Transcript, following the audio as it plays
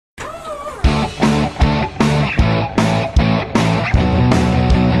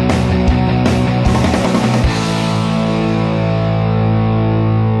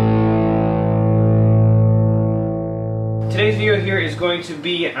going to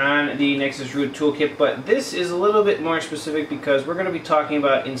be on the Nexus Root Tool Kit, but this is a little bit more specific because we're going to be talking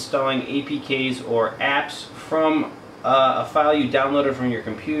about installing APKs or apps from a file you downloaded from your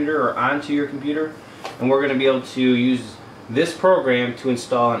computer or onto your computer, and we're going to be able to use this program to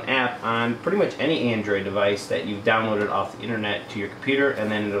install an app on pretty much any Android device that you've downloaded off the internet to your computer,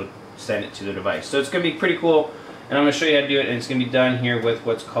 and then it'll send it to the device. So it's going to be pretty cool, and I'm going to show you how to do it, and it's going to be done here with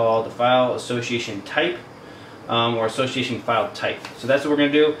what's called the file association type. Or association file type. So that's what we're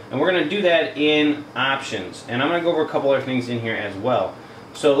going to do, and we're going to do that in options, and I'm going to go over a couple other things in here as well.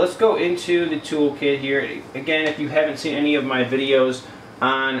 So let's go into the toolkit here. Again, if you haven't seen any of my videos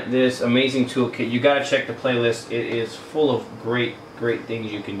on this amazing toolkit, you got to check the playlist. It is full of great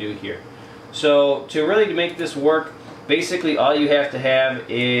things you can do here. So to really make this work, basically all you have to have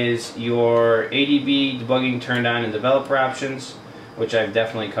is your ADB debugging turned on in developer options, which I've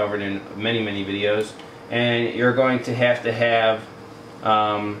definitely covered in many videos. And you're going to have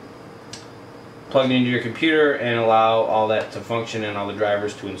plugged into your computer and allow all that to function and all the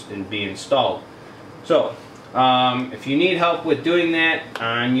drivers to be installed. So if you need help with doing that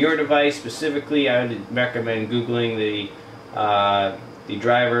on your device specifically, I would recommend Googling the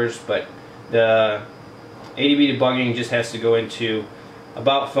drivers, but the ADB debugging just has to go into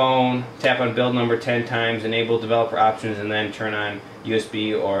About Phone, tap on build number 10 times, enable developer options, and then turn on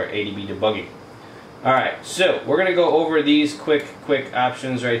USB or ADB debugging. Alright, so we're going to go over these quick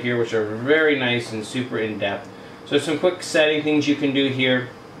options right here, which are very nice and super in-depth. So some quick setting things you can do here,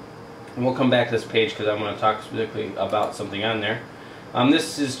 and we'll come back to this page because I'm going to talk specifically about something on there.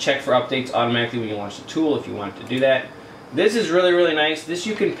 This is check for updates automatically when you launch the tool if you want to do that. This is really nice. This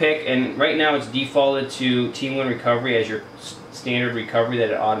you can pick, and right now it's defaulted to Team 1 Recovery as your standard recovery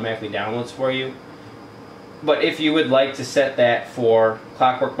that it automatically downloads for you. But if you would like to set that for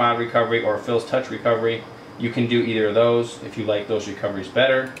Clockwork Mod Recovery or Phil's Touch Recovery, you can do either of those if you like those recoveries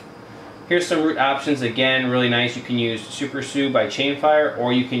better. Here's some root options. Again, really nice. You can use SuperSU by Chainfire,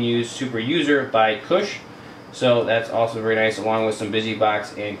 or you can use SuperUser by Kush. So that's also very nice, along with some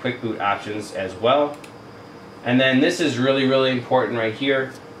BusyBox and Quick Boot options as well. And then this is really important right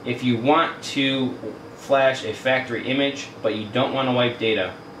here. If you want to flash a factory image, but you don't want to wipe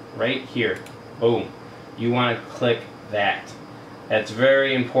data, right here, boom. You want to click that. That's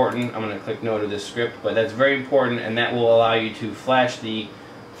very important. I'm going to click no to this script, but that's very important, and that will allow you to flash the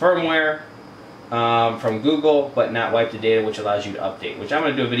firmware from Google, but not wipe the data, which allows you to update, which I'm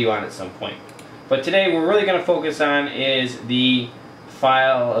going to do a video on at some point. But today we're really going to focus on is the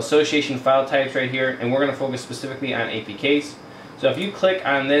file association file types right here, and we're going to focus specifically on APKs. So if you click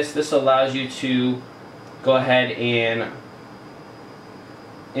on this, this allows you to go ahead and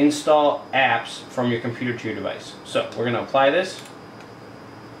install apps from your computer to your device. So we're going to apply this,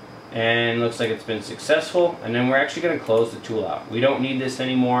 and looks like it's been successful, and then we're actually going to close the tool out. We don't need this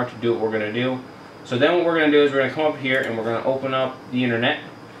anymore to do what we're going to do. So then what we're going to do is we're going to come up here and we're going to open up the internet,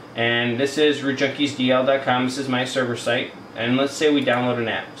 and this is rootjunkiesdl.com. This is my server site, and let's say we download an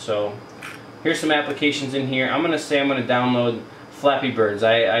app. So here's some applications in here. I'm going to say I'm going to download Flappy Birds.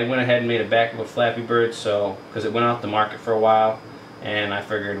 I went ahead and made a backup of Flappy Birds, so because it went off the market for a while, and I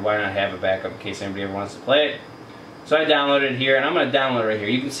figured why not have a backup in case anybody ever wants to play it. So I downloaded it here, and I'm going to download it right here.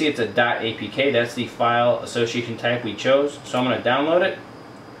 You can see it's a .apk. That's the file association type we chose. So I'm going to download it.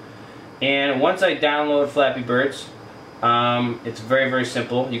 And once I download Flappy Birds, it's very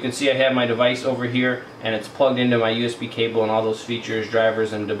simple. You can see I have my device over here, and it's plugged into my USB cable, and all those features,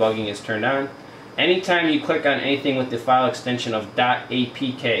 drivers, and debugging is turned on. Anytime you click on anything with the file extension of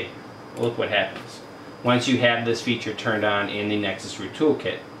 .apk, look what happens once you have this feature turned on in the Nexus Root Tool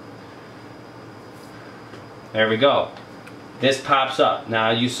Kit. There we go. This pops up.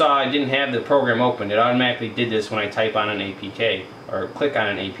 Now you saw I didn't have the program open. It automatically did this when I type on an APK or click on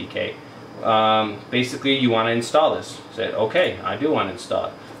an APK. Basically you want to install this. Said okay, I do want to install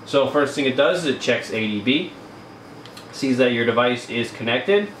it. So first thing it does is it checks ADB, sees that your device is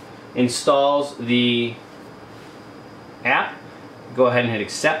connected, installs the app, go ahead and hit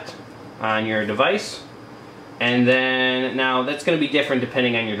accept on your device. And then, now that's going to be different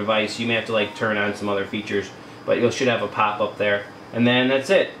depending on your device. You may have to like turn on some other features, but you should have a pop-up there. And then that's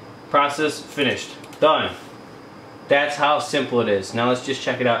it. Process finished. Done. That's how simple it is. Now let's just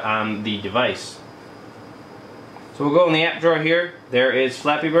check it out on the device. So we'll go in the app drawer here. There is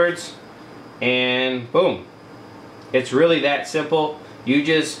Flappy Birds, and boom. It's really that simple. You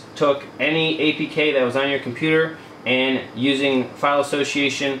just took any APK that was on your computer, and using file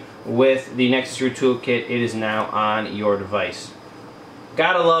association with the Nexus Root Tool Kit, it is now on your device.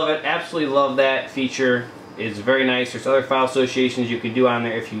 Gotta love it. Absolutely love that feature. It's very nice. There's other file associations you can do on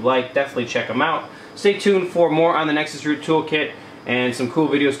there if you like. Definitely check them out. Stay tuned for more on the Nexus Root Tool Kit, and some cool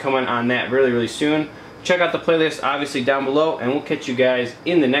videos coming on that really soon. Check out the playlist obviously down below, and we'll catch you guys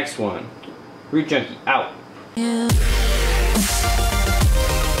in the next one. Rootjunky out.